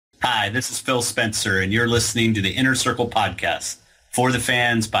Hi, this is Phil Spencer, and you're listening to the Inner Circle podcast for the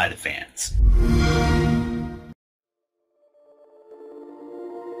fans, by the fans.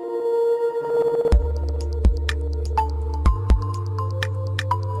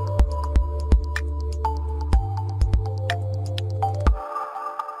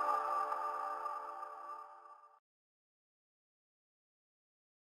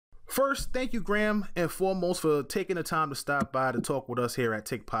 First, thank you, Graeme, and foremost for taking the time to stop by to talk with us here at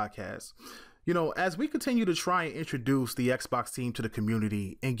Tick Podcast. You know, as we continue to try and introduce the Xbox team to the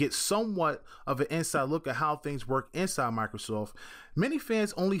community and get somewhat of an inside look at how things work inside Microsoft, many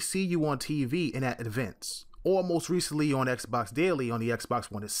fans only see you on TV and at events, or most recently on Xbox Daily on the Xbox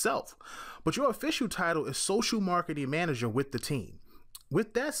One itself. But your official title is Social Marketing Manager with the team.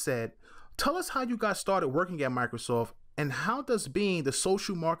 With that said, tell us how you got started working at Microsoft, and how does being the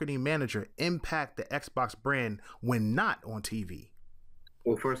social marketing manager impact the Xbox brand when not on TV?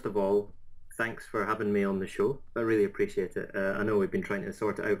 Well, first of all, thanks for having me on the show. I really appreciate it. I know we've been trying to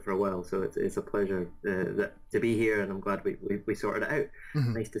sort it out for a while, so it's a pleasure to be here, and I'm glad we sorted it out.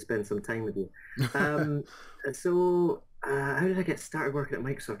 Mm-hmm. Nice to spend some time with you. So how did I get started working at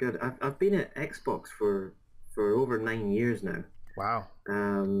Microsoft? I've been at Xbox for over 9 years now. Wow.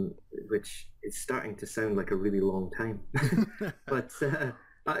 Which is starting to sound like a really long time. But,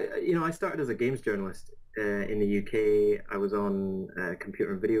 I started as a games journalist in the UK. I was on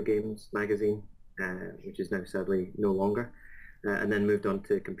Computer and Video Games magazine, which is now sadly no longer, and then moved on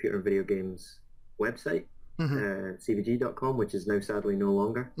to Computer and Video Games website, cvg.com, which is now sadly no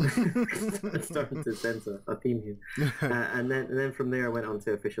longer. I'm starting to sense a theme here. And then from there I went on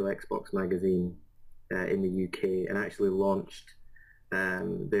to official Xbox magazine in the UK, and actually launched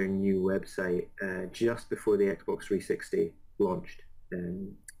their new website just before the Xbox 360 launched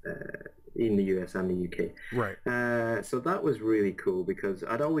in the US and the UK. Right. So that was really cool because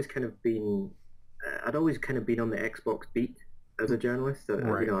I'd always kind of been on the Xbox beat as a journalist.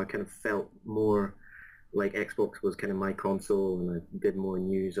 Right. I kind of felt more like Xbox was kind of my console, and I did more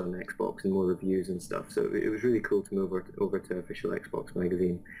news on Xbox and more reviews and stuff. So it was really cool to move over to official Xbox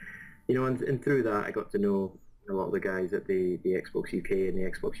magazine. And through that I got to know a lot of the guys at the Xbox UK and the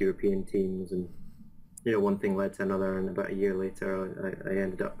Xbox European teams, and one thing led to another, and about a year later I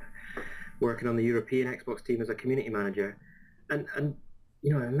ended up working on the European Xbox team as a community manager, and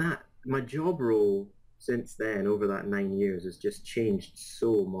that my job role since then over that 9 years has just changed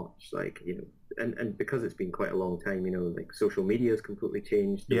so much, and because it's been quite a long time, like social media has completely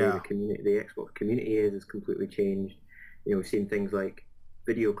changed, the way the Xbox community is completely changed. We've seen things like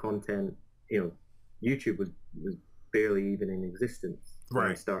video content. YouTube was barely even in existence when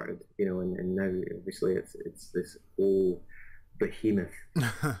I started, and now obviously it's this whole behemoth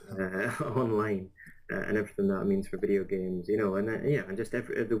online, and everything that means for video games, and just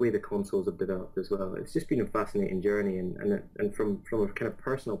the way the consoles have developed as well. It's just been a fascinating journey, and from a kind of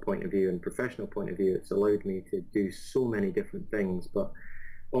personal point of view and professional point of view, it's allowed me to do so many different things, but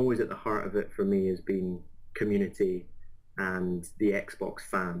always at the heart of it for me has been community and the Xbox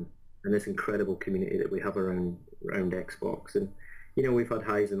fan, and this incredible community that we have around Xbox. And we've had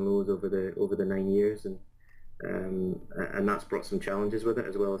highs and lows over the 9 years, and that's brought some challenges with it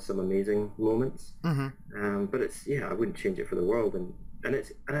as well as some amazing moments. Mm-hmm. But I wouldn't change it for the world. And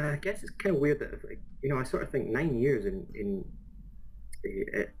I guess it's kind of weird that I sort of think 9 years at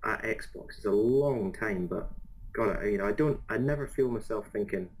Xbox is a long time, but God, I never feel myself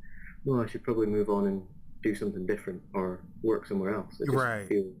thinking, well, I should probably move on and do something different or work somewhere else. I just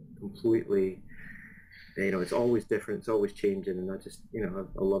feel completely, it's always different, it's always changing, and I just,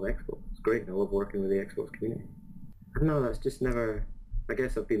 I love Xbox. It's great, and I love working with the Xbox community. I don't know, that's just never, I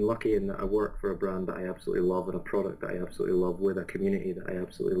guess I've been lucky in that I work for a brand that I absolutely love and a product that I absolutely love with a community that I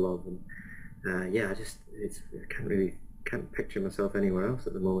absolutely love, and I can't picture myself anywhere else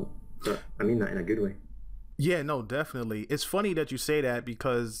at the moment, but I mean that in a good way. Yeah, no, definitely. It's funny that you say that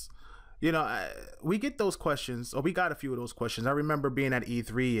because we get those questions, or we got a few of those questions. I remember being at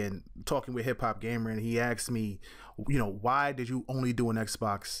E3 and talking with Hip Hop Gamer, and he asked me, why did you only do an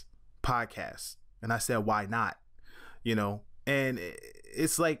Xbox podcast? And I said, why not? And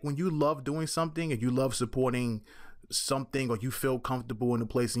it's like when you love doing something and you love supporting something, or you feel comfortable in a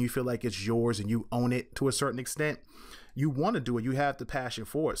place and you feel like it's yours and you own it to a certain extent, you want to do it. You have the passion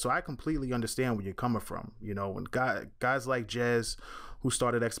for it. So I completely understand where you're coming from. And guys like Jez, who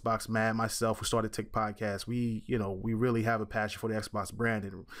started Xbox Mad, myself, who started Tick Podcast, we really have a passion for the Xbox brand,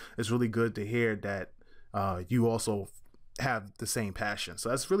 and it's really good to hear that you also have the same passion. So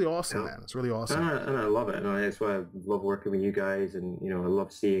that's really awesome, man. It's really awesome. And I love it. And that's why I love working with you guys, and I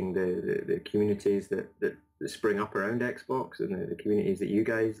love seeing the communities that spring up around Xbox and the communities that you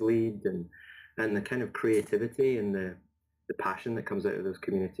guys lead, and the kind of creativity and the passion that comes out of those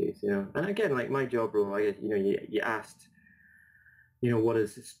communities, you know. And again, like my job role, you asked, what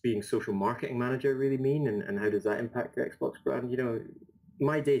does being social marketing manager really mean, and how does that impact the Xbox brand? You know,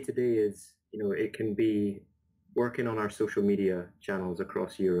 my day-to-day is, it can be working on our social media channels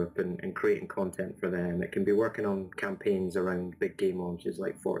across Europe and creating content for them. It can be working on campaigns around big game launches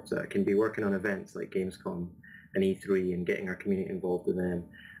like Forza. It can be working on events like Gamescom and E3 and getting our community involved in them.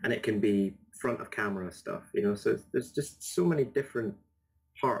 And it can be front of camera stuff, so there's just so many different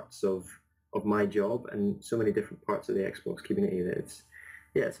parts of my job and so many different parts of the Xbox community that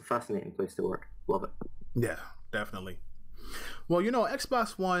it's a fascinating place to work. Love it. Yeah, definitely. Well,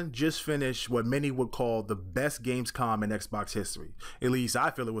 Xbox One just finished what many would call the best Gamescom in Xbox history. At least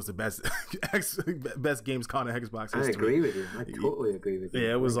I feel it was the best best Gamescom in Xbox history. I agree with you. I totally agree with you.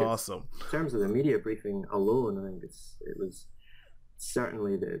 Yeah, it was awesome. In terms of the media briefing alone, I think it was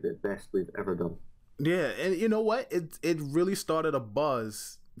certainly the best we've ever done. Yeah, and you know what? It really started a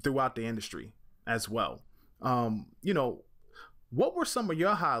buzz throughout the industry as well. What were some of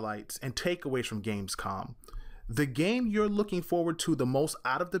your highlights and takeaways from Gamescom? The game you're looking forward to the most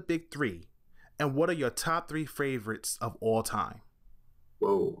out of the big three, and what are your top 3 favorites of all time?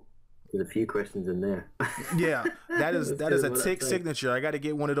 Whoa, there's a few questions in there. Yeah, that is a tick signature. I got to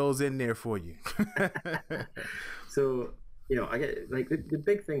get one of those in there for you. So, I get like the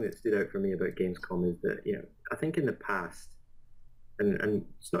big thing that stood out for me about Gamescom is that, I think in the past, and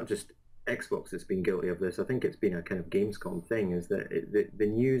it's not just Xbox that's been guilty of this, I think it's been a kind of Gamescom thing, is that the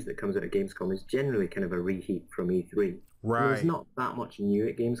news that comes out of Gamescom is generally kind of a reheat from E3. Right. There's not that much new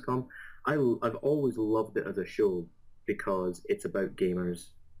at Gamescom. I've always loved it as a show because it's about gamers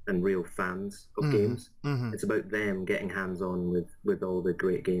and real fans of games. Mm-hmm. It's about them getting hands-on with all the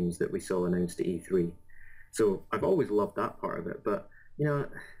great games that we saw announced at E3. So I've always loved that part of it. But, there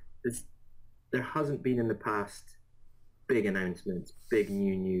hasn't been in the past big announcements, big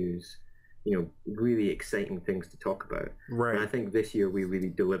new news, really exciting things to talk about. Right. And I think this year we really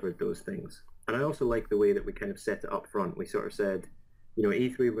delivered those things. And I also like the way that we kind of set it up front. We sort of said, at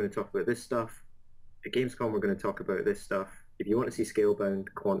E3 we're going to talk about this stuff. At Gamescom we're going to talk about this stuff. If you want to see Scalebound,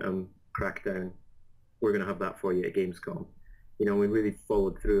 Quantum, Crackdown, we're going to have that for you at Gamescom. We really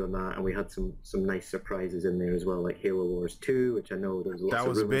followed through on that, and we had some nice surprises in there as well, like Halo Wars 2, which I know there's lots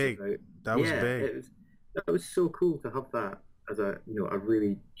of rumors about. That was big. That was so cool to have that as a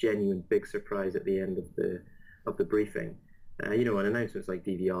really genuine big surprise at the end of the briefing. And announcements like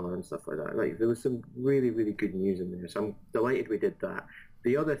DVR and stuff like that. Like, there was some really, really good news in there. So I'm delighted we did that.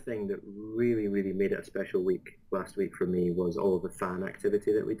 The other thing that really, really made it a special week last week for me was all of the fan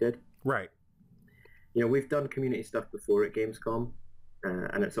activity that we did. Right. We've done community stuff before at Gamescom,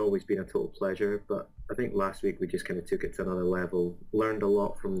 and it's always been a total pleasure. But I think last week we just kind of took it to another level, learned a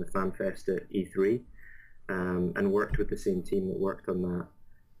lot from the fan fest at E3, and worked with the same team that worked on that.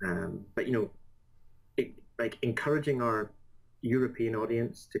 But like encouraging our European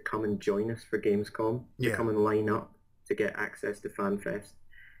audience to come and join us for Gamescom, to come and line up to get access to FanFest.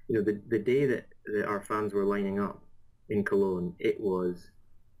 The day that our fans were lining up in Cologne, it was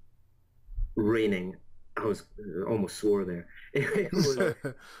raining. I almost swore there. It was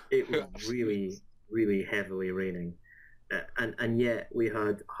really, really heavily raining. And yet we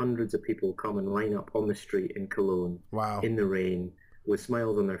had hundreds of people come and line up on the street in Cologne. Wow. In the rain, with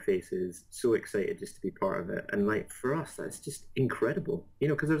smiles on their faces, so excited just to be part of it. And like, for us, that's just incredible.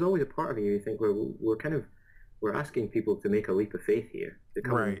 Because there's always a part of you think we're asking people to make a leap of faith here, to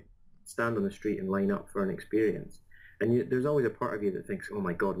come and stand on the street and line up for an experience. And there's always a part of you that thinks, oh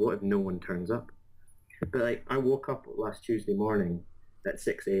my God, what if no one turns up? But like, I woke up last Tuesday morning at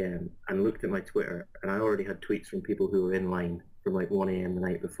 6 a.m. and looked at my Twitter, and I already had tweets from people who were in line from like 1 a.m. the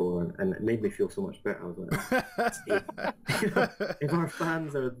night before, and it made me feel so much better. I was like, if our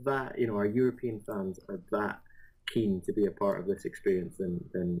fans are that, our European fans are that keen to be a part of this experience,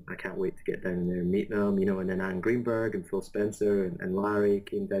 then I can't wait to get down there and meet them, and then Anne Greenberg and Phil Spencer and Larry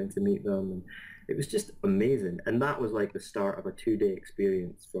came down to meet them, and it was just amazing. And that was like the start of a 2-day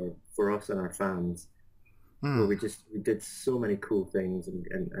experience for us and our fans. Where we did so many cool things and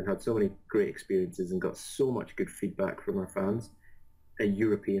had so many great experiences and got so much good feedback from our fans,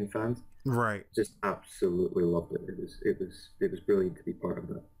 European fans. Right. Just absolutely loved it. It was brilliant to be part of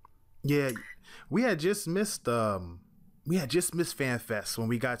that. Yeah, we had just missed FanFest when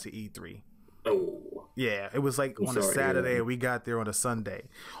we got to E3. Oh. Yeah, it was like on a Saturday and we got there on a Sunday.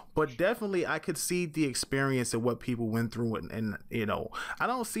 But definitely I could see the experience of what people went through, and I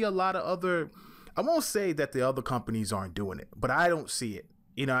don't see a lot of other, I won't say that the other companies aren't doing it, but I don't see it.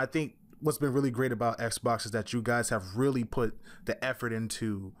 I think what's been really great about Xbox is that you guys have really put the effort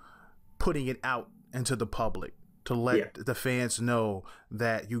into putting it out into the public to let the fans know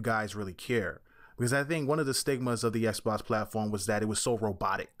that you guys really care. Because I think one of the stigmas of the Xbox platform was that it was so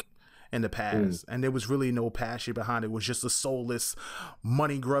robotic in the past, and there was really no passion behind it. It was just a soulless,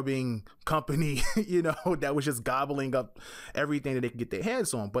 money-grubbing company, you know, that was just gobbling up everything that they could get their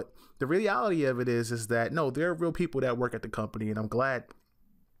hands on. But the reality of it is that, no, there are real people that work at the company, and I'm glad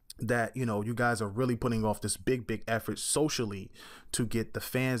that, you know, you guys are really putting off this big effort socially to get the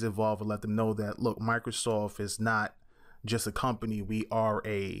fans involved and let them know that, look, Microsoft is not just a company. We are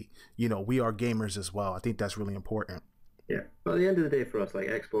we are gamers as well. I think that's really important. Yeah. Well, at the end of the day, for us, like,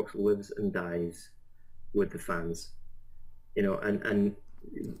 Xbox lives and dies with the fans, you know, and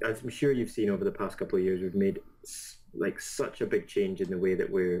as I'm sure you've seen over the past couple of years, we've made like such a big change in the way that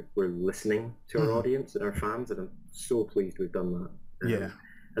we're listening to our audience and our fans, and I'm so pleased we've done that.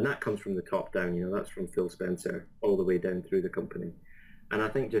 And that comes from the top down, you know, that's from Phil Spencer all the way down through the company. And I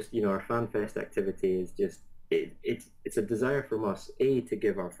think just, you know, our FanFest activity is just, it's a desire from us, A, to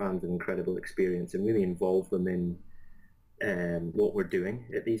give our fans an incredible experience and really involve them in what we're doing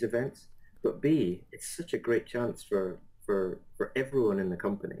at these events. But B, it's such a great chance for everyone in the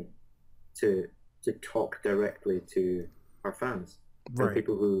company to talk directly to our fans, and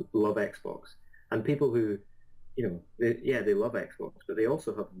people who love Xbox, and people who, you know, they love Xbox, but they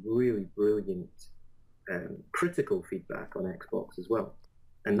also have really brilliant critical feedback on Xbox as well,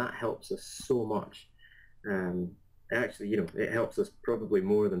 and that helps us so much. Actually, you know, it helps us probably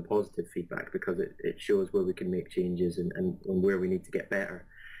more than positive feedback, because it shows where we can make changes and where we need to get better,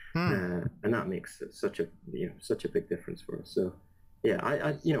 and that makes such a big difference for us. So yeah,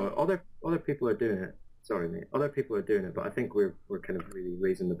 I you know, other people are doing it. Sorry, mate. Other people are doing it, but I think we're kind of really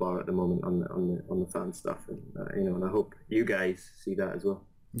raising the bar at the moment on the fan stuff, and you know, and I hope you guys see that as well.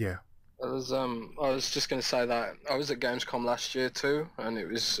 Yeah. I was just going to say that I was at Gamescom last year too, and it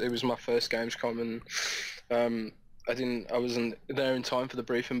was my first Gamescom, and I wasn't there in time for the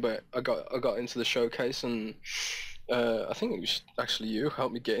briefing, but I got into the showcase, and I think it was actually you who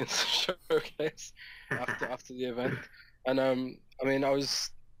helped me get into the showcase after the event, and I mean, I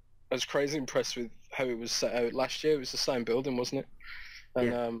was crazy impressed with how it was set out last year. It was the same building, wasn't it?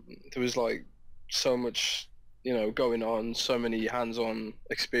 And there was like so much, you know, going on, so many hands-on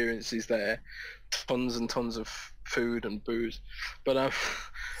experiences there, tons and tons of food and booze. But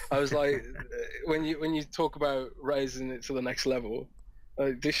I was like, when you talk about raising it to the next level,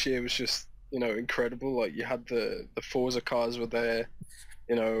 this year was just, you know, incredible. Like, you had the Forza cars were there,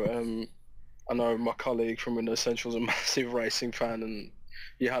 you know. I know my colleague from Windows Central is a massive racing fan, and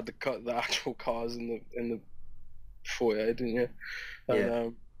you had the actual cars in the foyer, didn't you?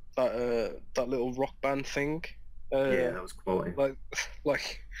 And that little rock band thing. That was quality.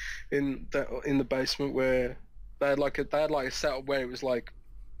 Like in the basement, where they had like a setup where it was like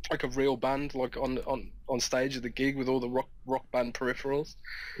a real band, like on stage at the gig with all the rock band peripherals.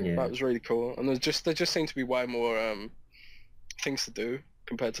 Yeah, that was really cool. And there just seemed to be way more things to do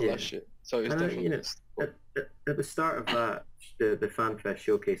compared to last year. So it was definitely, you know, at the start of that, the FanFest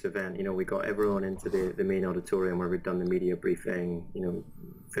showcase event, you know, we got everyone into the main auditorium where we'd done the media briefing. You know,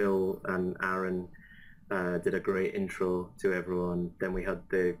 Phil and Aaron did a great intro to everyone. Then we had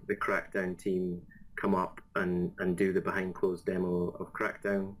the Crackdown team come up and do the behind closed demo of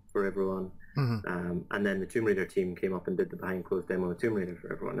Crackdown for everyone. And then the Tomb Raider team came up and did the behind closed demo of Tomb Raider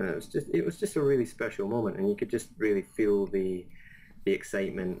for everyone. And it was just a really special moment, and you could just really feel the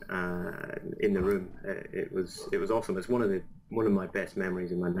excitement in the room. It was awesome. It's one of my best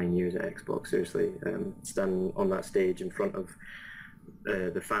memories in my 9 years at Xbox. Seriously, standing on that stage in front of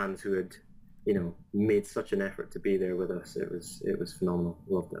the fans who had, you know, made such an effort to be there with us. It was phenomenal.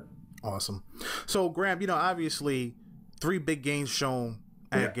 Loved it. Awesome. So, Graeme, you know, obviously 3 big games shown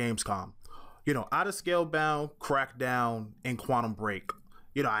at Gamescom. You know, Out of Scalebound, Crackdown, and Quantum Break.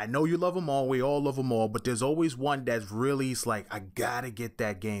 You know, I know you love them all. We all love them all. But there's always one that's really like, I gotta get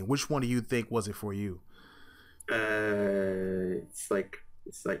that game. Which one do you think was it for you? It's like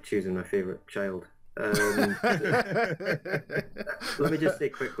choosing my favorite child. Let me just say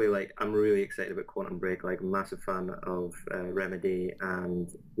quickly, like, I'm really excited about Quantum Break. Like, massive fan of Remedy, and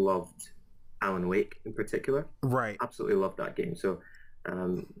loved Alan Wake in particular. Right. Absolutely loved that game. So,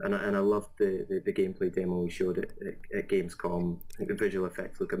 and I loved the gameplay demo we showed at Gamescom. I think the visual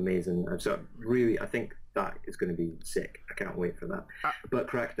effects look amazing. So really, I think that is going to be sick. I can't wait for that. But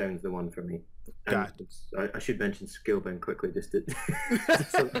Crackdown's the one for me. I should mention Scalebound quickly, just to...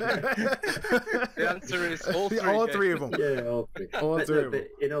 The answer is all three of them. Yeah, all three. All three of them.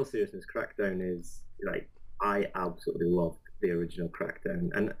 In all seriousness, Crackdown is, like, I absolutely loved the original Crackdown,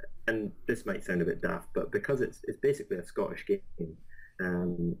 and and this might sound a bit daft, but because it's basically a Scottish game,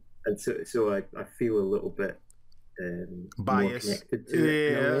 and so I feel a little bit more connected to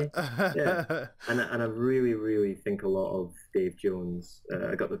it in a way. Yeah, and I really, really think a lot of Dave Jones. I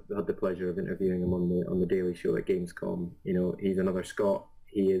had the pleasure of interviewing him on the Daily Show at Gamescom. You know, he's another Scot.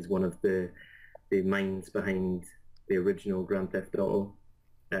 He is one of the minds behind the original Grand Theft Auto.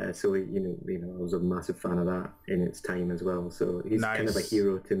 So you know, I was a massive fan of that in its time as well. So he's kind of a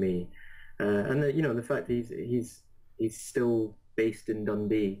hero to me. And the fact he's still based in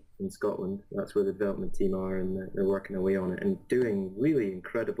Dundee in Scotland. That's where the development team are, and they're working away on it and doing really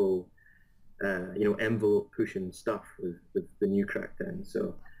incredible, envelope pushing stuff with the new Crackdown.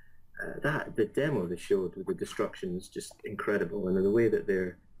 So the demo they showed with the destruction is just incredible, and the way that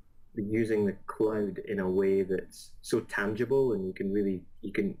they're using the cloud in a way that's so tangible, and you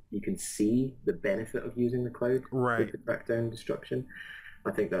can see the benefit of using the cloud with the Crackdown destruction.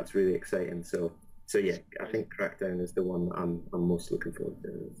 I think that's really exciting. So yeah, I think Crackdown is the one that I'm most looking forward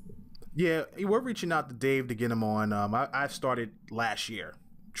to. Yeah, we're reaching out to Dave to get him on. I started last year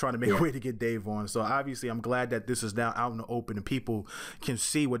trying to make a way to get Dave on. So obviously I'm glad that this is now out in the open and people can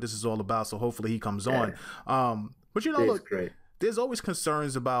see what this is all about. So hopefully he comes on. But look, great. There's always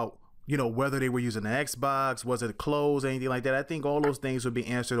concerns about, whether they were using the Xbox, was it closed, anything like that. I think all those things will be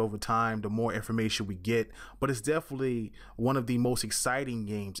answered over time, the more information we get. But it's definitely one of the most exciting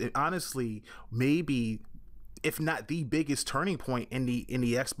games. And honestly, maybe, if not the biggest turning point in the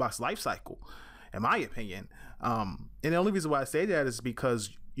Xbox life cycle, in my opinion. And the only reason why I say that is because,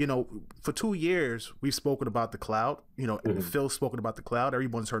 for 2 years, we've spoken about the cloud. Phil's spoken about the cloud.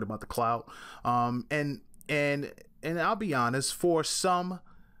 Everyone's heard about the cloud. And I'll be honest, for some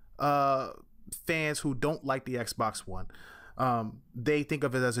fans who don't like the Xbox One, they think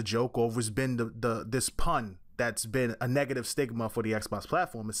of it as a joke, or it's been this pun that's been a negative stigma for the Xbox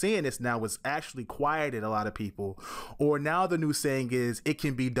platform. And seeing this now has actually quieted a lot of people. Or now the new saying is it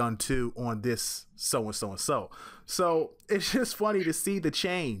can be done too on this so and so and so. So it's just funny to see the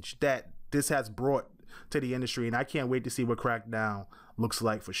change that this has brought to the industry, and I can't wait to see what Crackdown looks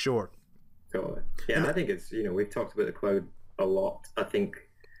like for sure. Totally. Yeah, I think it's, we've talked about the cloud a lot. I think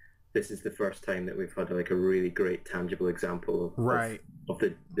this is the first time that we've had like a really great tangible example of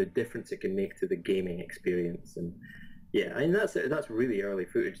the difference it can make to the gaming experience. And yeah, I mean that's really early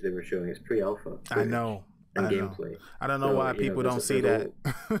footage they were showing. It's pre-alpha. I know. And gameplay. I don't know why people don't see that.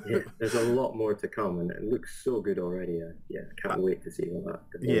 There's a lot more to come, and it looks so good already. I can't wait to see all that.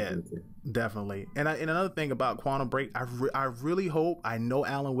 Yeah, definitely. And another thing about Quantum Break, I really hope, I know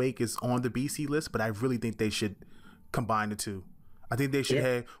Alan Wake is on the BC list, but I really think they should combine the two. I think they should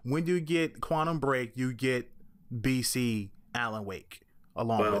have, when you get Quantum Break, you get BC Alan Wake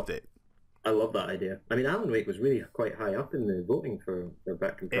along with it. I love that idea. I mean, Alan Wake was really quite high up in the voting for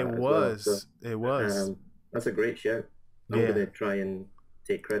Back Compat. It was. That's a great shout. I'm going to try and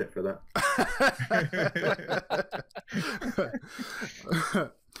take credit for that.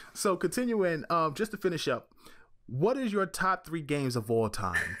 So continuing, just to finish up, what is your top 3 games of all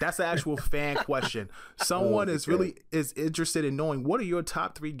time? That's an actual fan question. Someone is interested in knowing, what are your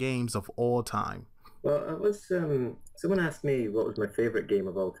top 3 games of all time? Well, I was someone asked me what was my favorite game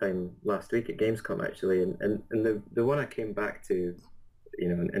of all time last week at Gamescom, actually, and the one I came back to,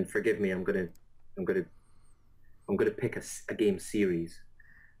 and forgive me, I'm gonna pick a game series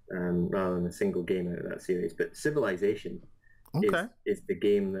rather than a single game out of that series. But Civilization is the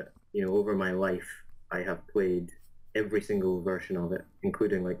game that, over my life I have played every single version of it,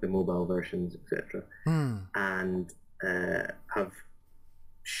 including like the mobile versions, etc. And have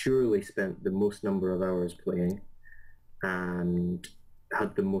surely spent the most number of hours playing and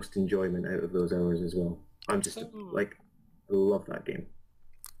had the most enjoyment out of those hours as well. I'm just I love that game.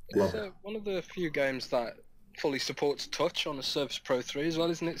 It's one of the few games that fully supports touch on a Surface Pro 3 as well,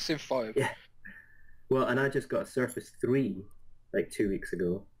 isn't it? Civ 5. Yeah. Well, and I just got a Surface 3 like 2 weeks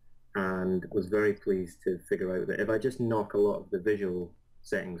ago, and was very pleased to figure out that if I just knock a lot of the visual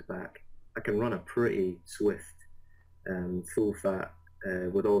settings back, I can run a pretty swift, full fat,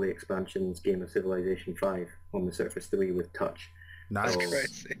 with all the expansions, game of Civilization 5 on the Surface 3 with touch. Nice.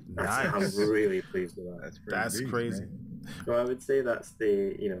 Crazy. I'm really pleased with that. That's crazy. So I would say that's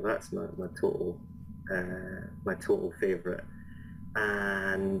that's my total favorite.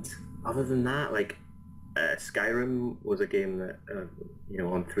 And other than that, like Skyrim was a game that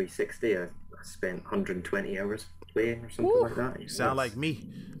on 360 I spent 120 hours playing or something like that. Sound like me.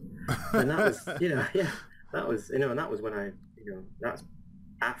 And that was that was and that was when I that's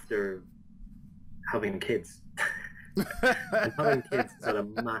after having kids. And having kids has had a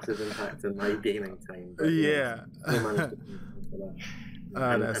massive impact on my gaming time. But, yeah. I managed to pay for that.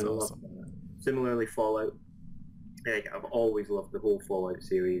 That's awesome. Similarly, Fallout. Like, I've always loved the whole Fallout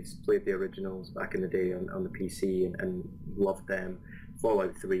series. Played the originals back in the day on the PC and loved them.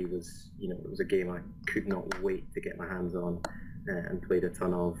 Fallout 3 was, it was a game I could not wait to get my hands on and played a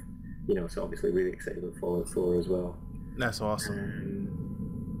ton of. So obviously really excited about Fallout 4 as well. That's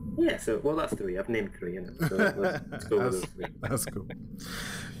awesome. Yeah, so that's 3. I've named 3 in it. So let's go with those 3. That's cool.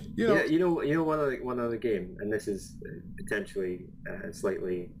 One other game, and this is potentially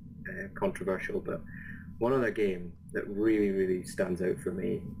slightly controversial, but one other game that really, really stands out for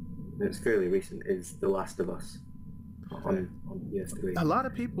me, and it's fairly recent, is The Last of Us on PS3. A lot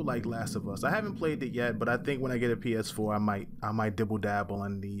of people like Last of Us. I haven't played it yet, but I think when I get a PS4, I might dibble dabble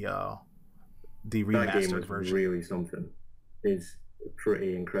in the remastered that game was version. Really something. It's a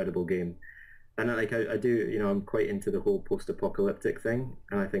pretty incredible game, and I do. I'm quite into the whole post-apocalyptic thing,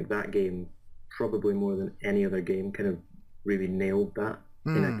 and I think that game, probably more than any other game, kind of really nailed that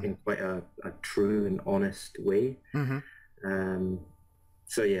in quite a true and honest way. Mm-hmm.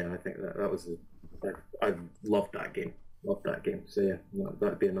 So yeah, I think that was I loved that game. So yeah,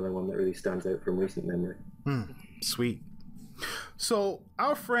 that'd be another one that really stands out from recent memory. Sweet. So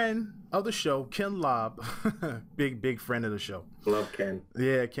our friend of the show, Ken Lobb, big friend of the show. Love Ken.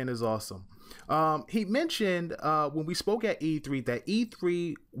 Yeah, Ken is awesome. He mentioned when we spoke at E3 that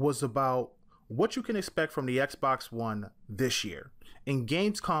E3 was about what you can expect from the Xbox One this year, and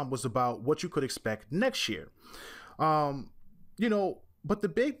Gamescom was about what you could expect next year. But the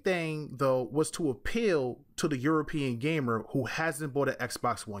big thing though was to appeal to the European gamer who hasn't bought an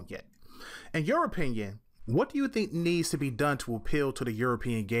Xbox One yet. In your opinion, what do you think needs to be done to appeal to the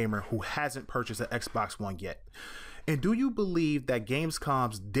European gamer who hasn't purchased an Xbox One yet? And do you believe that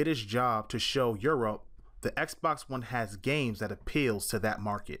Gamescom did its job to show Europe the Xbox One has games that appeals to that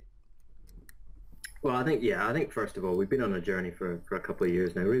market? Well, I think first of all, we've been on a journey for a couple of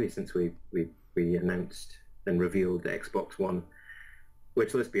years now, really since we announced and revealed the Xbox One,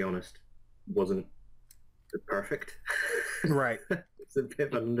 which, let's be honest, wasn't perfect. Right. It's a bit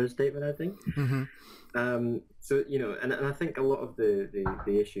of an understatement, I think. Mm-hmm. So, and I think a lot of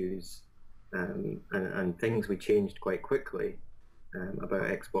the issues and things we changed quite quickly about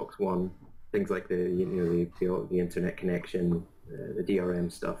Xbox One, things like the internet connection, the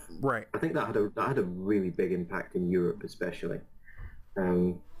DRM stuff. Right. I think that had a really big impact in Europe, especially.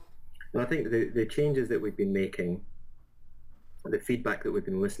 And I think the changes that we've been making, the feedback that we've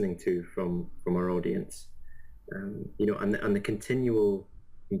been listening to from our audience, and the continual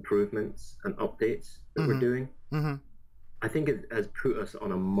improvements and updates that we're doing, I think it has put us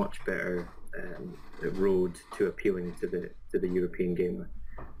on a much better road to appealing to the European gamer.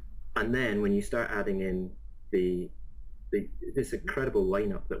 And then when you start adding in this incredible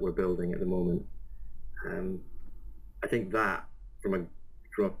lineup that we're building at the moment, I think that from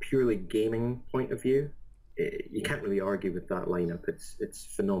a purely gaming point of view, you can't really argue with that lineup. It's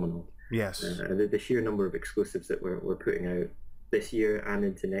phenomenal. Yes. The sheer number of exclusives that we're putting out this year and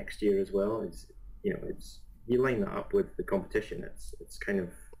into next year as well is, you line that up with the competition. It's kind of,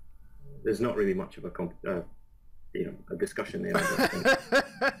 there's not really much of a discussion there.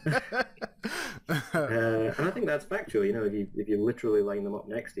 And I think that's factual. If you literally line them up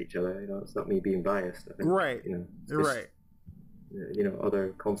next to each other, it's not me being biased. I think, right. Right.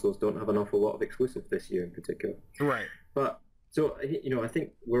 Other consoles don't have an awful lot of exclusives this year in particular. Right. But so I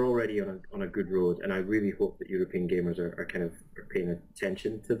think we're already on a good road, and I really hope that European gamers are kind of paying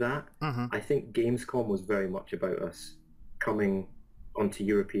attention to that. Mm-hmm. I think Gamescom was very much about us coming onto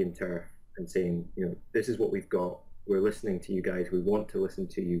European turf and saying, this is what we've got. We're listening to you guys. We want to listen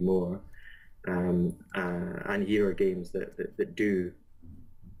to you more, and here are games that do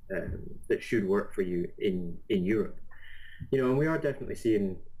that should work for you in Europe. And we are definitely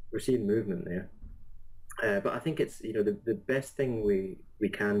seeing movement there. But I think it's, the best thing we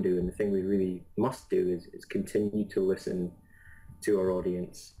can do, and the thing we really must do is continue to listen to our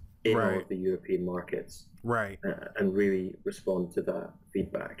audience in all of the European markets. Right. And really respond to that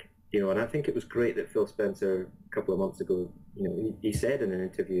feedback. And I think it was great that Phil Spencer a couple of months ago, he said in an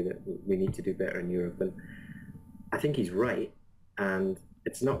interview that we need to do better in Europe. And I think he's right. And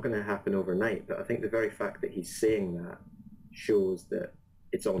it's not going to happen overnight. But I think the very fact that he's saying that shows that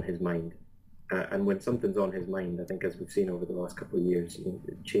it's on his mind. And when something's on his mind, I think, as we've seen over the last couple of years,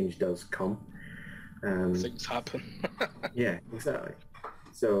 change does come. Things happen. Yeah, exactly.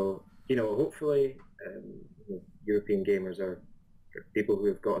 So, hopefully European gamers are people who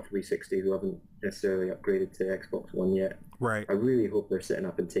have got a 360 who haven't necessarily upgraded to Xbox One yet. Right. I really hope they're sitting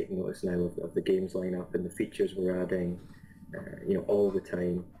up and taking notice now of the games lineup and the features we're adding, all the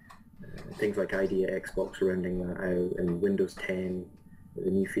time. Things like ID at Xbox rounding that out, and Windows 10, the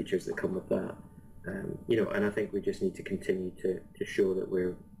new features that come with that. And I think we just need to continue to show that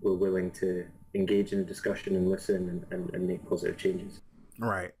we're willing to engage in a discussion and listen and make positive changes.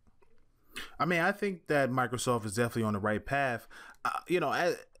 Right. I mean, I think that Microsoft is definitely on the right path.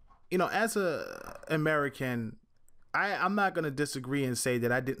 As a American, I'm not going to disagree and say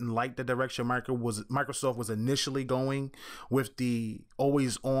that I didn't like the direction Microsoft was initially going with the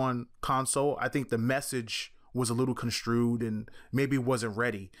always on console. I think the message was a little construed and maybe wasn't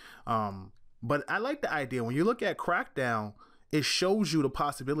ready. But I like the idea. When you look at Crackdown, it shows you the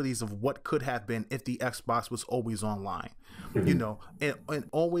possibilities of what could have been if the Xbox was always online. Mm-hmm. An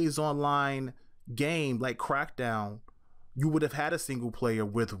always online game like Crackdown, you would have had a single player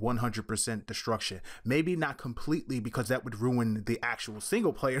with 100% destruction. Maybe not completely, because that would ruin the actual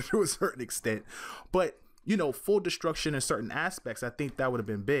single player to a certain extent. But, full destruction in certain aspects, I think that would have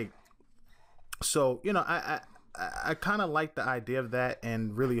been big. So, I kind of like the idea of that,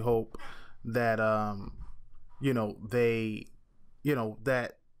 and really hope that,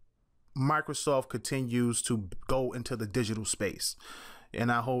 that Microsoft continues to go into the digital space.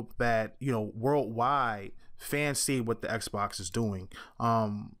 And I hope that, worldwide, fans see what the Xbox is doing.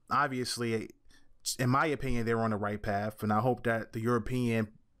 Obviously, in my opinion, they're on the right path, and I hope that the European,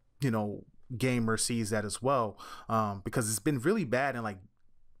 gamer sees that as well, because it's been really bad in like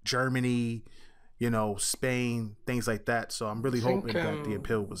Germany, Spain, things like that. So I'm really hoping that the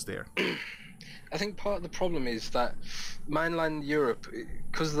appeal was there. I think part of the problem is that mainland Europe,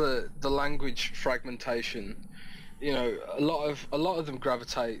 because the language fragmentation, a lot of them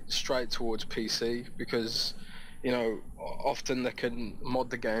gravitate straight towards PC because, often they can mod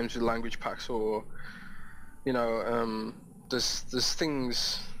the games with language packs, or, there's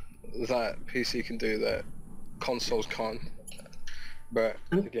things that PC can do that consoles can't. But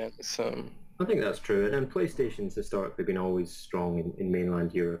again, it's I think that's true, and PlayStation's historically been always strong in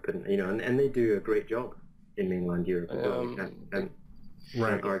mainland Europe, and and they do a great job in mainland Europe. And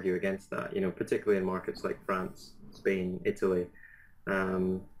can't argue against that. Particularly in markets like France, Spain, Italy.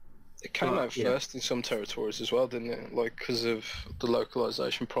 It came out first in some territories as well, didn't it? Like because of the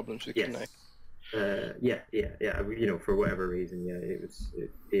localization problems with Kinect. For whatever reason,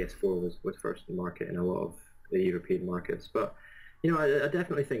 PS4 was first in market in a lot of the European markets, but. I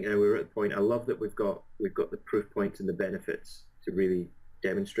definitely think we're at the point. I love that we've got the proof points and the benefits to really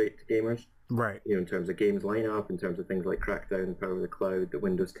demonstrate to gamers. Right. In terms of games lineup, in terms of things like Crackdown, Power of the Cloud, the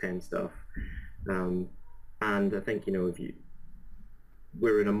Windows 10 stuff, and I think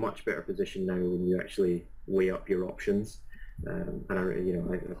we're in a much better position now when you actually weigh up your options. And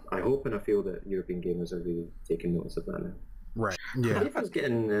I hope and I feel that European gamers are really taking notice of that now. Right. Yeah. FIFA's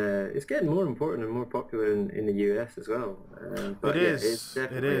getting more important and more popular in the US as well. But it's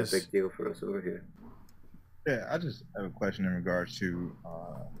definitely a big deal for us over here. Yeah, I just have a question in regards to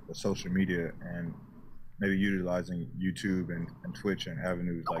the social media and maybe utilizing YouTube and Twitch and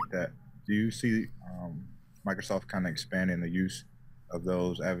avenues like that. Do you see Microsoft kind of expanding the use of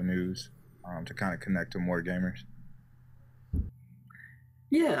those avenues to kind of connect to more gamers?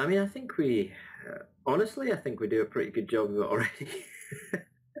 Yeah, I mean, I think honestly, I think we do a pretty good job of it already.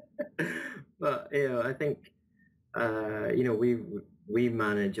 But I think we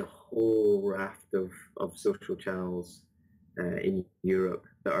manage a whole raft of social channels in Europe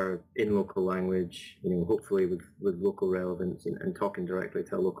that are in local language. Hopefully with local relevance and talking directly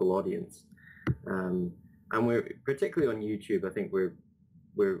to a local audience. And we're particularly on YouTube. I think we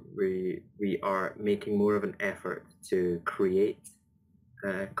are making more of an effort to create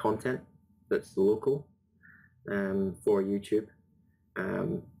content that's local for YouTube.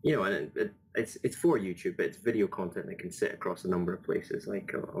 And it's for YouTube, but it's video content that can sit across a number of places.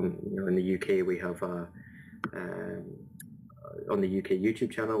 Like in the UK, we have on the UK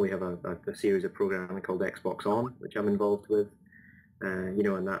YouTube channel, we have a series of programming called Xbox On, which I'm involved with.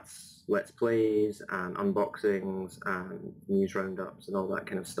 And that's Let's Plays and unboxings and news roundups and all that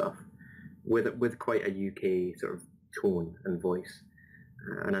kind of stuff, with quite a UK sort of tone and voice.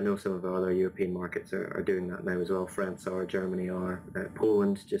 And I know some of our other European markets are doing that now as well. France are, Germany are.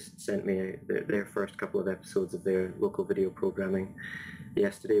 Poland just sent me their first couple of episodes of their local video programming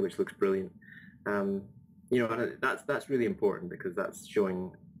yesterday, which looks brilliant. And that's really important because that's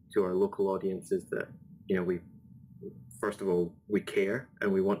showing to our local audiences that we first of all we care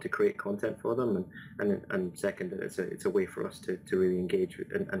and we want to create content for them, and second that it's a way for us to really engage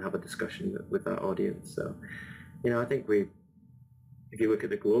and have a discussion with that audience. So I think if you look at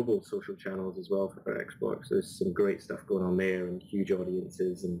the global social channels as well for Xbox, there's some great stuff going on there and huge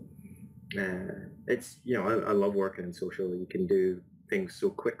audiences, and it's I love working in social. You can do things so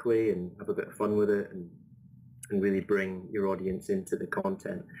quickly and have a bit of fun with it, and really bring your audience into the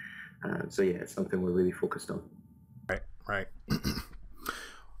content. So yeah, it's something we're really focused on. Right.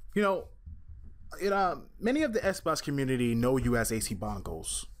 Many of the Xbox community know you as Acey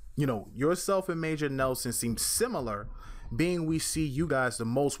Bongos. Yourself and Major Nelson seem similar, being we see you guys the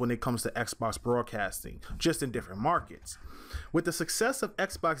most when it comes to Xbox broadcasting, just in different markets. With the success of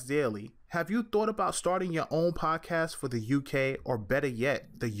Xbox Daily, have you thought about starting your own podcast for the UK, or better yet,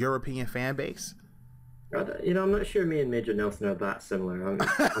 the European fan base? I'm not sure me and Major Nelson are that similar.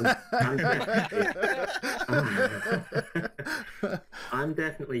 I'm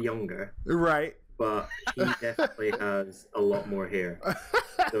definitely younger. Right. But he definitely has a lot more hair.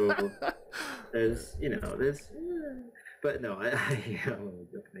 So there's, but no, I'm not going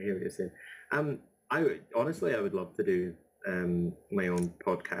to hear what you're saying. I would love to do my own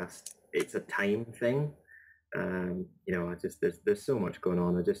podcast. It's a time thing. There's so much going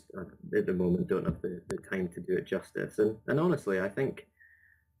on. I at the moment don't have the time to do it justice. And honestly, I think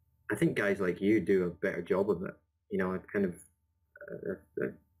guys like you do a better job of it.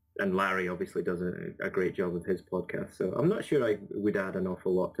 And Larry obviously does a great job with his podcast. So I'm not sure I would add an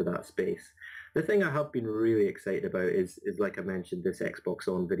awful lot to that space. The thing I have been really excited about is like I mentioned, this Xbox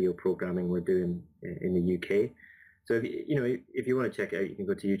On video programming we're doing in the UK. So if you want to check it out, you can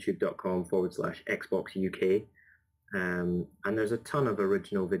go to youtube.com/Xbox UK. And there's a ton of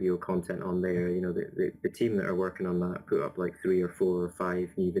original video content on there. The team that are working on that put up like 3 or 4 or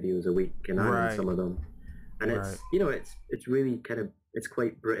 5 new videos a week, and I'm in some of them. And it's really it's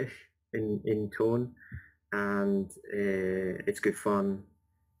quite British in tone, and it's good fun.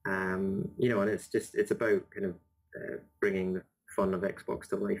 And it's about bringing the fun of Xbox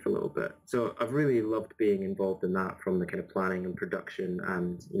to life a little bit. So I've really loved being involved in that, from the kind of planning and production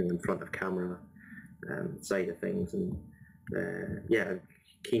and in front of camera side of things. And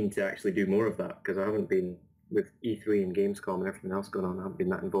keen to actually do more of that, because I haven't been, with E3 and Gamescom and everything else going on, I haven't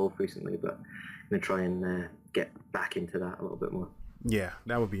been that involved recently, but I'm going to try and get back into that a little bit more. Yeah,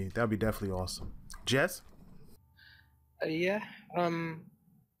 that'd be definitely awesome. Jez?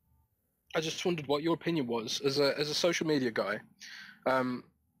 I just wondered what your opinion was as a social media guy.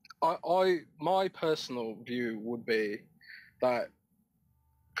 My personal view would be that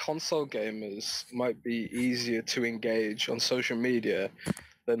console gamers might be easier to engage on social media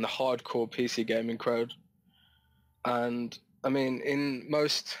than the hardcore PC gaming crowd. And I mean, in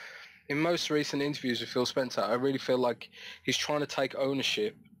most recent interviews with Phil Spencer, I really feel like he's trying to take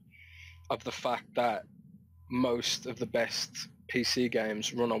ownership of the fact that most of the best PC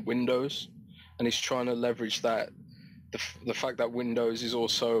games run on Windows, and he's trying to leverage that, the fact that Windows is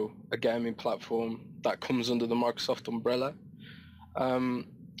also a gaming platform that comes under the Microsoft umbrella.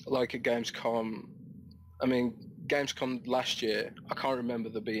 Like at Gamescom, Gamescom last year, I can't remember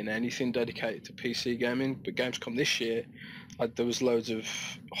there being anything dedicated to PC gaming, but Gamescom this year, there was loads of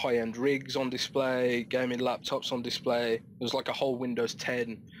high-end rigs on display, gaming laptops on display. There was like a whole Windows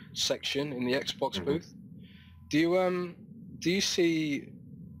 10 section in the Xbox booth. Do you see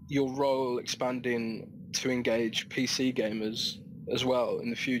your role expanding to engage PC gamers as well in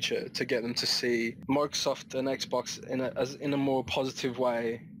the future, to get them to see Microsoft and Xbox in a more positive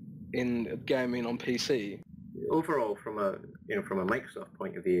way in gaming on PC? Overall, from a Microsoft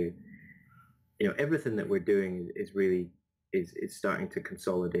point of view, everything that we're doing is really starting to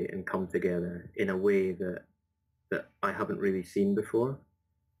consolidate and come together in a way that I haven't really seen before.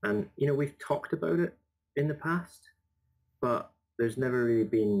 And we've talked about it in the past, but there's never really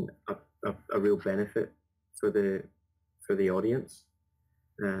been a real benefit for the audience,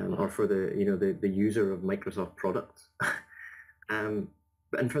 or for the user of Microsoft products. And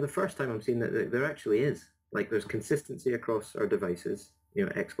for the first time, I'm seeing that there actually is. Like, there's consistency across our devices,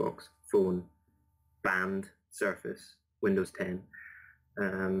 Xbox, phone, Band, Surface, Windows 10.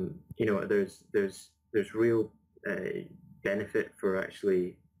 There's real benefit for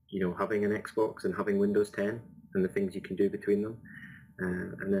actually, having an Xbox and having Windows 10 and the things you can do between them,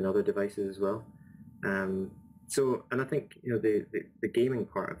 and then other devices as well. And I think, the gaming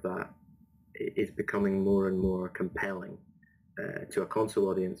part of that is becoming more and more compelling to a console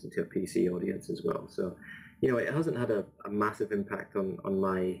audience and to a PC audience as well. So, it hasn't had a massive impact on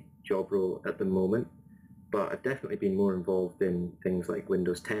my job role at the moment, but I've definitely been more involved in things like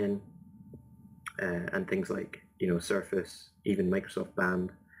Windows 10 and things like, Surface, even Microsoft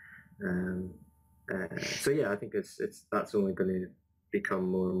Band. I think that's only going to become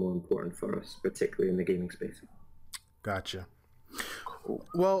more and more important for us, particularly in the gaming space. Gotcha.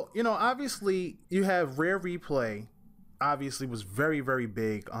 Well, obviously you have Rare Replay. Obviously was very, very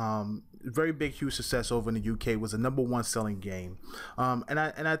big. Very big, huge success over in the UK. Was the #1 selling game. And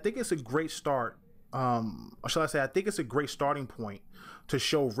I think it's a great start or shall I say, I think it's a great starting point to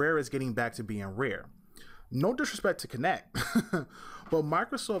show Rare is getting back to being Rare. No disrespect to Connect, but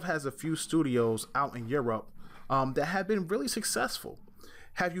Microsoft has a few studios out in Europe that have been really successful.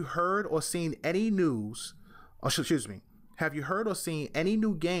 Have you heard or seen any news, or excuse me, have you heard or seen any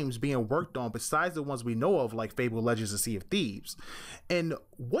new games being worked on besides the ones we know of, like Fable Legends and Sea of Thieves? And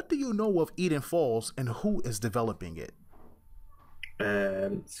what do you know of Eden Falls, and who is developing it?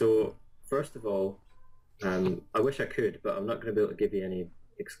 So, first of all, I wish I could, but I'm not going to be able to give you any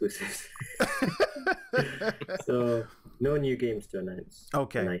exclusives. So, no new games to announce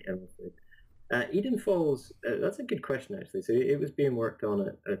tonight, I'm afraid. Eden Falls, that's a good question, actually. So, it was being worked on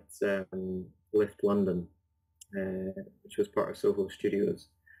at Lift London, which was part of Soho Studios.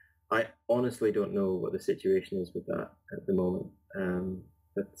 I honestly don't know what the situation is with that at the moment.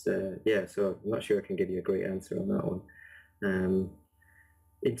 So I'm not sure I can give you a great answer on that one.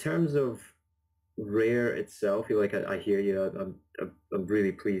 In terms of Rare itself, I hear you. I'm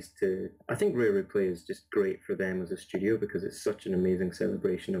really pleased to. I think Rare Replay is just great for them as a studio because it's such an amazing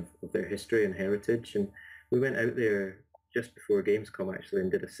celebration of their history and heritage. And we went out there just before Gamescom actually and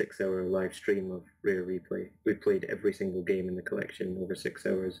did a 6-hour live stream of Rare Replay. We played every single game in the collection over 6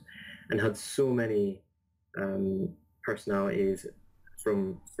 hours and had so many personalities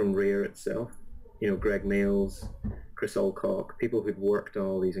from Rare itself. You know, Greg Mails, Chris Alcock, people who'd worked on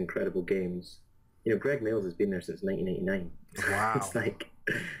all these incredible games. You know, Greg Mails has been there since 1989. Wow. It's like,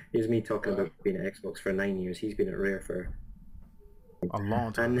 here's me talking about being at Xbox for 9 years. He's been at Rare for a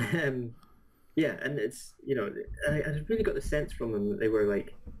long time. And and it's, you know, I really got the sense from them that they were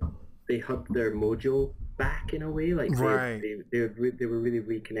like, they had their mojo back in a way. Like right. they were really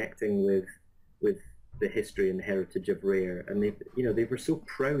reconnecting with the history and the heritage of Rare, and they were so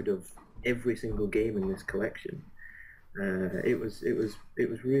proud of every single game in this collection. It was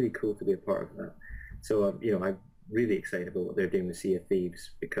really cool to be a part of that. So I'm really excited about what they're doing with Sea of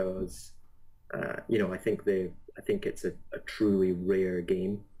Thieves because I think it's a truly Rare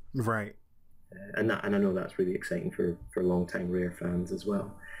game. Right. And I know that's really exciting for long-time Rare fans as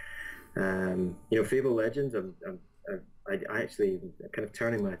well. Fable Legends, I actually kind of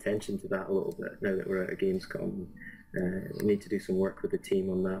turning my attention to that a little bit now that we're at a Gamescom. We need to do some work with the team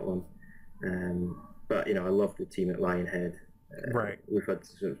on that one. But I love the team at Lionhead. Right.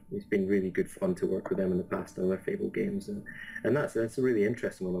 It's been really good fun to work with them in the past on other Fable games, and that's a really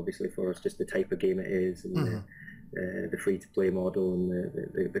interesting one, obviously, for us, just the type of game it is, and the free-to-play model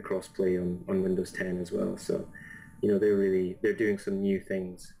and the cross-play on Windows 10 as well. So, they're doing some new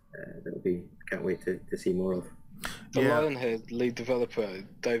things that can't wait to see more of. The Lionhead lead developer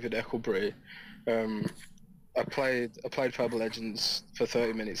David Ecclebury. I played Fable Legends for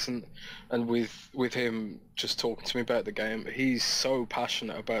 30 minutes, and with him just talking to me about the game, he's so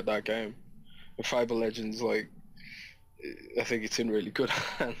passionate about that game. And Fable Legends, I think it's in really good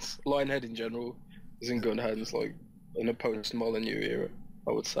hands. Lionhead in general is in good hands, in a post-Molyneux era,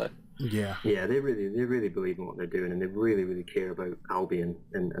 I would say. Yeah. Yeah, they really believe in what they're doing, and they really, really care about Albion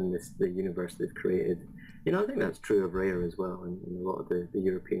and the universe they've created. I think that's true of Rare as well, and a lot of the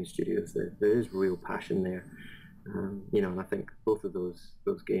European studios. There is real passion there, and I think both of those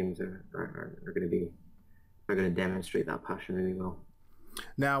games are going to demonstrate that passion really well.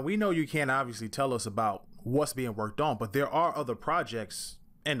 Now, we know you can't obviously tell us about what's being worked on, but there are other projects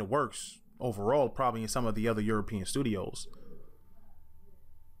in the works overall, probably in some of the other European studios.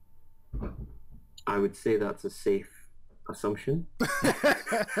 I would say that's a safe assumption.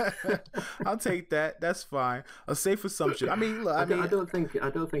 I'll take that. That's fine. A safe assumption. I mean, look, I don't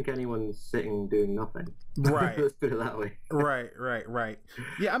think anyone's sitting doing nothing. Right. Let's put it that way. Right.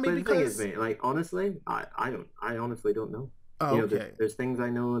 Yeah, I mean, but because the thing is, mate, honestly, I honestly don't know. Oh, okay. There's things I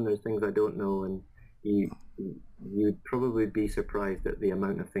know and there's things I don't know, and you'd probably be surprised at the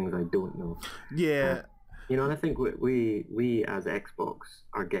amount of things I don't know. Yeah. And I think we as Xbox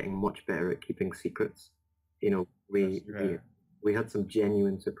are getting much better at keeping secrets. We had some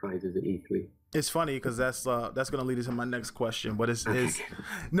genuine surprises at E3. It's funny because that's going to lead us to my next question. But it's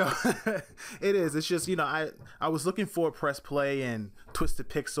no, it is. It's just I was looking for Press Play and Twisted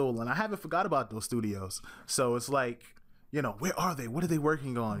Pixel, and I haven't forgot about those studios. So it's like, where are they? What are they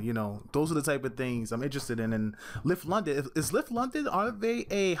working on? Those are the type of things I'm interested in. And Lift London, is Lift London, are they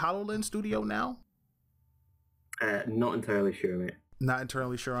a HoloLens studio now? Not entirely sure, mate. Not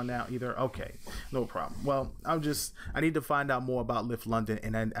entirely sure on that either. Okay, no problem. Well, I need to find out more about Lift London,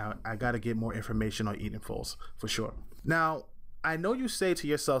 and then I got to get more information on Eden Falls for sure. Now, I know you say to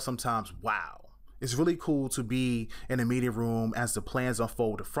yourself sometimes, wow, it's really cool to be in a meeting room as the plans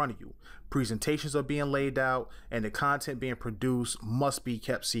unfold in front of you. Presentations are being laid out, and the content being produced must be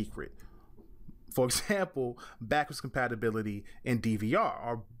kept secret. For example, backwards compatibility and DVR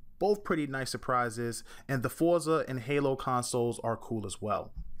are both pretty nice surprises, and the Forza and Halo consoles are cool as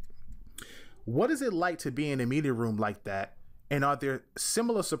well. What is it like to be in a media room like that? And are there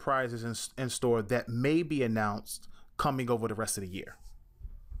similar surprises in store that may be announced coming over the rest of the year?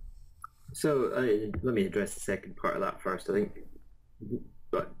 So let me address the second part of that first. I think,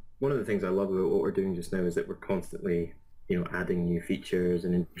 but one of the things I love about what we're doing just now is that we're constantly, adding new features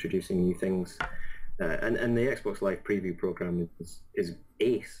and introducing new things. And the Xbox Live preview program is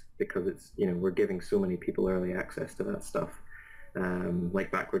ace because it's, we're giving so many people early access to that stuff.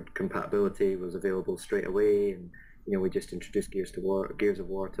 Like backward compatibility was available straight away, and we just introduced Gears of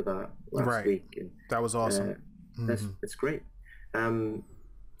War to that last week, and that was awesome. It's great.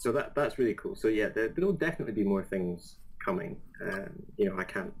 So that's really cool. So yeah, there'll definitely be more things coming. I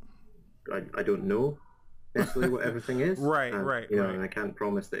don't know necessarily what everything is. Right. And I can't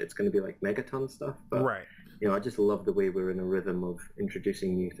promise that it's going to be like megaton stuff, but I just love the way we're in a rhythm of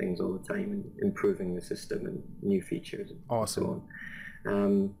introducing new things all the time and improving the system and new features. Awesome. And so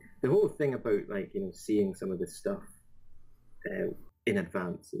on. The whole thing about seeing some of this stuff in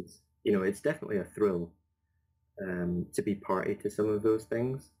advance is, it's definitely a thrill to be party to some of those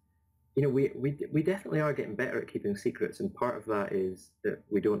things. We definitely are getting better at keeping secrets, and part of that is that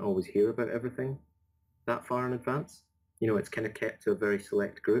we don't always hear about everything that far in advance. It's kind of kept to a very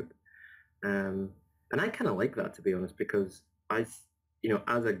select group. And I kind of like that, to be honest, because as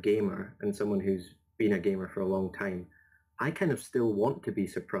a gamer and someone who's been a gamer for a long time, I kind of still want to be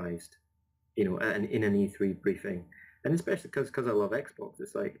surprised, in an E3 briefing. And especially because I love Xbox,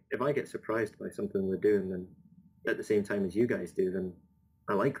 it's like, if I get surprised by something we're doing, then at the same time as you guys do, then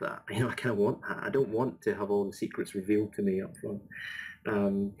I like that. I kind of want that. I don't want to have all the secrets revealed to me up front.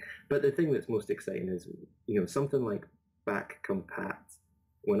 But the thing that's most exciting is, something like back compat.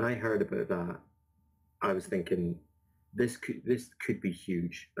 When I heard about that, I was thinking, this could be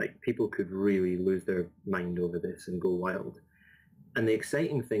huge. Like, people could really lose their mind over this and go wild. And the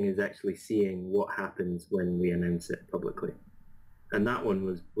exciting thing is actually seeing what happens when we announce it publicly. And that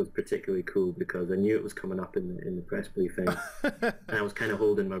one was particularly cool because I knew it was coming up in the press briefing, and I was kind of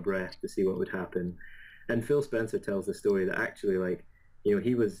holding my breath to see what would happen. And Phil Spencer tells the story that actually,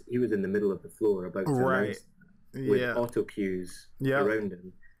 he was in the middle of the floor about to announce with auto cues around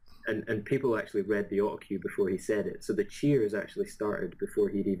him. And people actually read the auto cue before he said it. So the cheers actually started before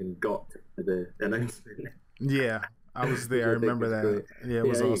he'd even got to the announcement. Yeah, I was there. I remember that. Great. Yeah, it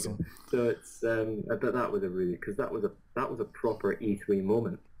was awesome. So it's, but that was because that was a proper E3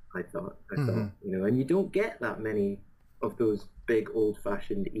 moment. I thought, and you don't get that many of those big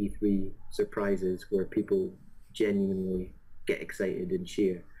old-fashioned E3 surprises where people genuinely get excited and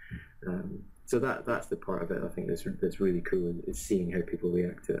cheer. So that's the part of it I think that's really cool, is seeing how people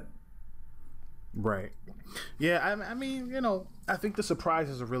react to it. Right. Yeah, I mean, I think the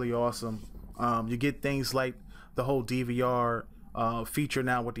surprises are really awesome. You get things like the whole DVR feature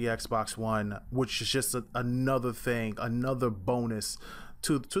now with the Xbox One, which is just another thing, another bonus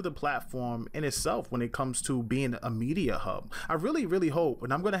to the platform in itself when it comes to being a media hub. I really, really hope,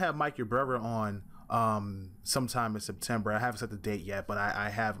 and I'm going to have Mike Ybarra on sometime in September. I haven't set the date yet, but I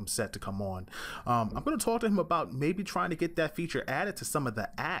have him set to come on. I'm going to talk to him about maybe trying to get that feature added to some of the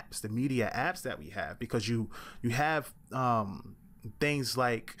apps, the media apps that we have, because you have things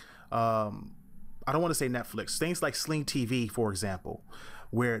like I don't want to say Netflix, things like Sling TV, for example,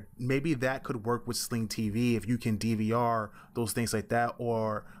 where maybe that could work with Sling TV if you can DVR those things like that,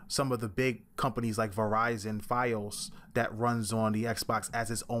 or some of the big companies like Verizon Fios that runs on the Xbox as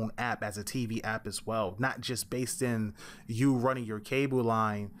its own app, as a TV app as well, not just based in you running your cable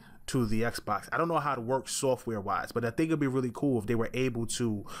line to the Xbox. I don't know how it works software wise, but I think it'd be really cool if they were able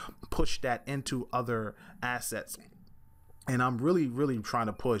to push that into other assets. And I'm really, really trying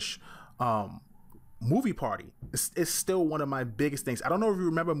to push Movie Party. It's still one of my biggest things. I don't know if you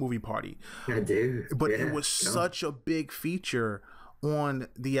remember Movie Party. I do. But it was such a big feature on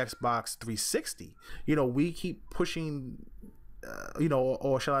the Xbox 360. We keep pushing,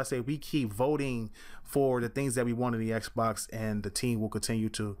 or shall I say, we keep voting for the things that we want in the Xbox, and the team will continue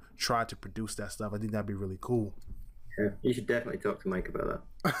to try to produce that stuff. I think that'd be really cool. Yeah, you should definitely talk to Mike about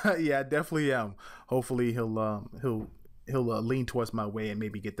that. Yeah, I definitely am. Hopefully he'll lean towards my way and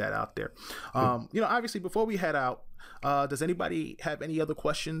maybe get that out there. Obviously, before we head out, does anybody have any other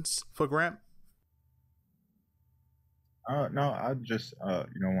questions for Graeme? No, I just want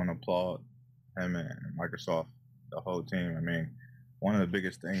to applaud him and Microsoft, the whole team. I mean, one of the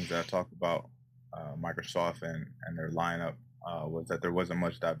biggest things that I talk about Microsoft and their lineup was that there wasn't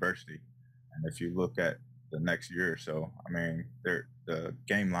much diversity. And if you look at the next year or so. I mean, the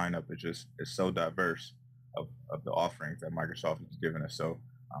game lineup is so diverse of the offerings that Microsoft has given us. So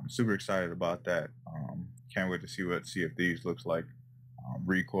I'm super excited about that. Can't wait to see what Sea of Thieves looks like.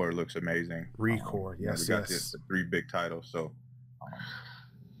 Recore looks amazing. Recore, yes, we got yes. the 3 big titles, so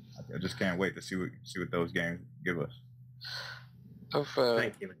I just can't wait to see what those games give us.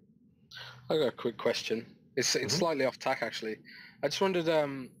 Thank you. I got a quick question. It's slightly off tack actually. I just wondered,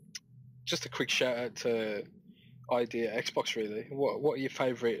 just a quick shout out to Idea Xbox really. What are your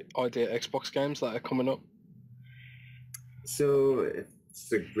favourite Idea Xbox games that are coming up? So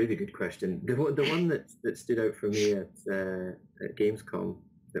it's a really good question. The one that stood out for me at Gamescom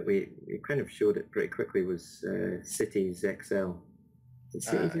that we kind of showed it pretty quickly was Cities XL. Is it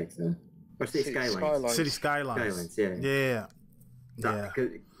Cities XL? Or City Skylines? City Skylines. Yeah. That,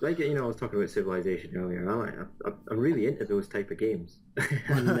 like, you know, I was talking about Civilization earlier. I'm really into those type of games,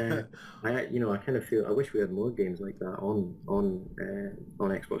 and I kind of feel I wish we had more games like that on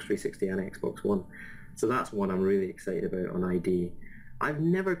Xbox 360 and Xbox One. So that's one I'm really excited about on ID. I've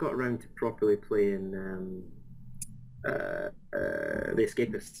never got around to properly playing The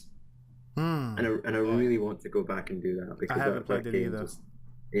Escapists, and I really want to go back and do that because I haven't played it either.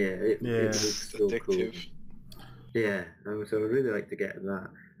 It looks so cool. Yeah, so I would really like to get in that.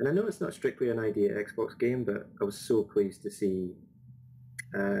 And I know it's not strictly an Idea Xbox game, but I was so pleased to see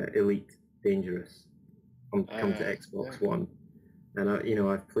Elite Dangerous come to Xbox One. And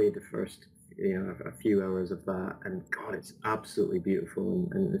I've played the first a few hours of that, and God, it's absolutely beautiful.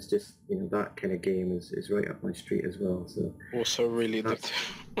 And it's just that kind of game is right up my street as well. So also really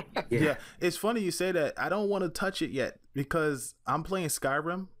yeah, it's funny you say that. I don't want to touch it yet because I'm playing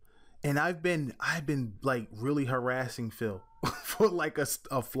Skyrim. And I've been like really harassing Phil for like a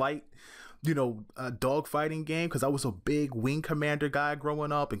flight, a dogfighting game because I was a big Wing Commander guy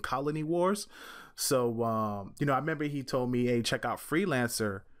growing up in Colony Wars. So I remember he told me, "Hey, check out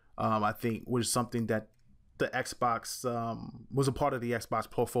Freelancer." I think was something that the Xbox was a part of the Xbox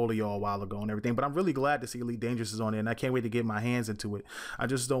portfolio a while ago and everything. But I'm really glad to see Elite Dangerous is on it, and I can't wait to get my hands into it. I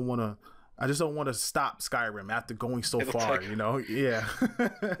just don't want to stop Skyrim after going so far, Yeah.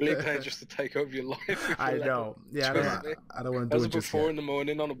 Really paid just to take over your life. I know. Yeah, I don't want to do it just before in the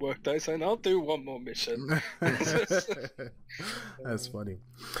morning on a work day saying, I'll do one more mission. That's funny.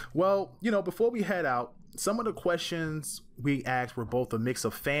 Well, before we head out, some of the questions we asked were both a mix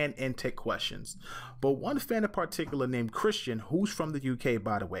of fan and tech questions. But one fan in particular named Christian, who's from the UK,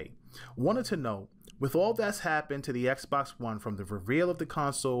 by the way, wanted to know, with all that's happened to the Xbox One from the reveal of the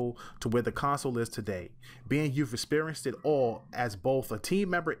console to where the console is today, being you've experienced it all as both a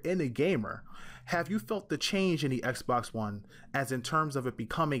team member and a gamer, have you felt the change in the Xbox One as in terms of it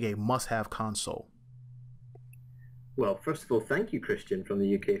becoming a must-have console? Well, first of all, thank you, Christian, from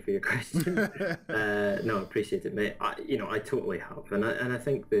the UK, for your question. No, I appreciate it, mate. I totally have, and I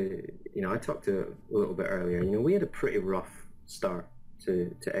think I talked to it a little bit earlier. We had a pretty rough start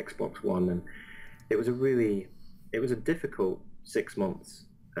to Xbox One, and it was a difficult 6 months,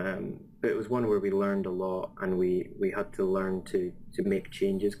 but it was one where we learned a lot, and we had to learn to make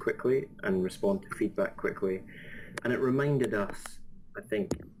changes quickly and respond to feedback quickly, and it reminded us, I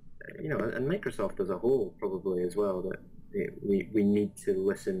think, and Microsoft as a whole probably as well, that we need to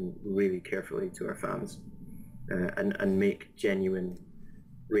listen really carefully to our fans and make genuine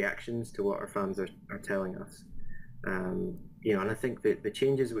reactions to what our fans are telling us. And I think that the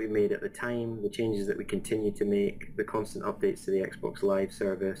changes that we made at the time, the changes that we continue to make, the constant updates to the Xbox Live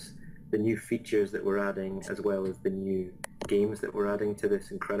service, the new features that we're adding, as well as the new games that we're adding to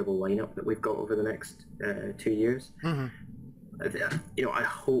this incredible lineup that we've got over the next 2 years. Mm-hmm. I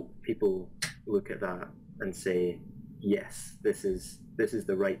hope people look at that and say, yes, this is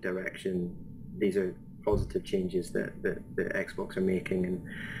the right direction. These are positive changes that Xbox are making,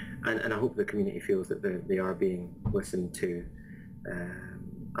 and I hope the community feels that they are being listened to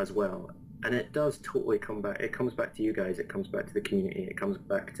as well. And it does totally come back. It comes back to you guys. It comes back to the community. It comes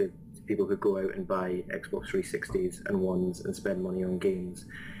back to people who go out and buy Xbox 360s and Ones and spend money on games.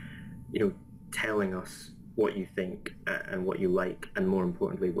 Telling us what you think and what you like, and more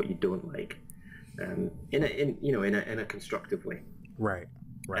importantly, what you don't like, in a constructive way. Right.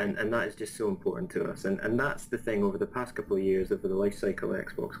 And that is just so important to us. And that's the thing over the past couple of years, over the life cycle of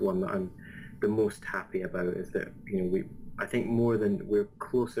Xbox One, that I'm the most happy about, is that I think we're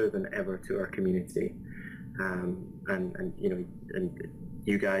closer than ever to our community, and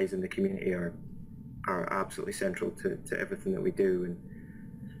you guys in the community are absolutely central to everything that we do, and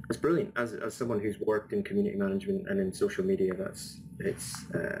it's brilliant. As someone who's worked in community management and in social media,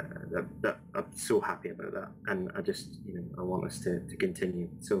 I'm so happy about that, and I just I want us to continue.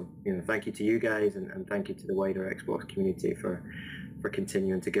 So thank you to you guys, and thank you to the wider Xbox community for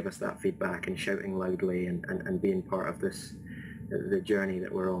continuing to give us that feedback and shouting loudly and being part of this the journey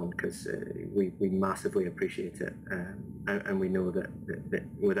that we're on, because we massively appreciate it, and we know that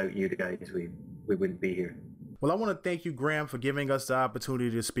without you guys we wouldn't be here. Well, I want to thank you, Graeme, for giving us the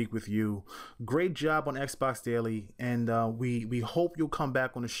opportunity to speak with you. Great job on Xbox Daily, and we hope you'll come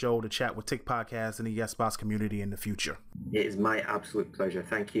back on the show to chat with Tick Podcast and the Xbox community in the future. It is my absolute pleasure.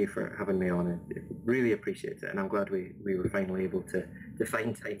 Thank you for having me on. I really appreciate it, and I'm glad we were finally able to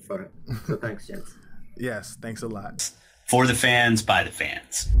find time for it. So thanks, gents. Yes, thanks a lot. For the fans, by the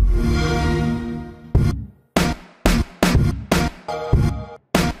fans.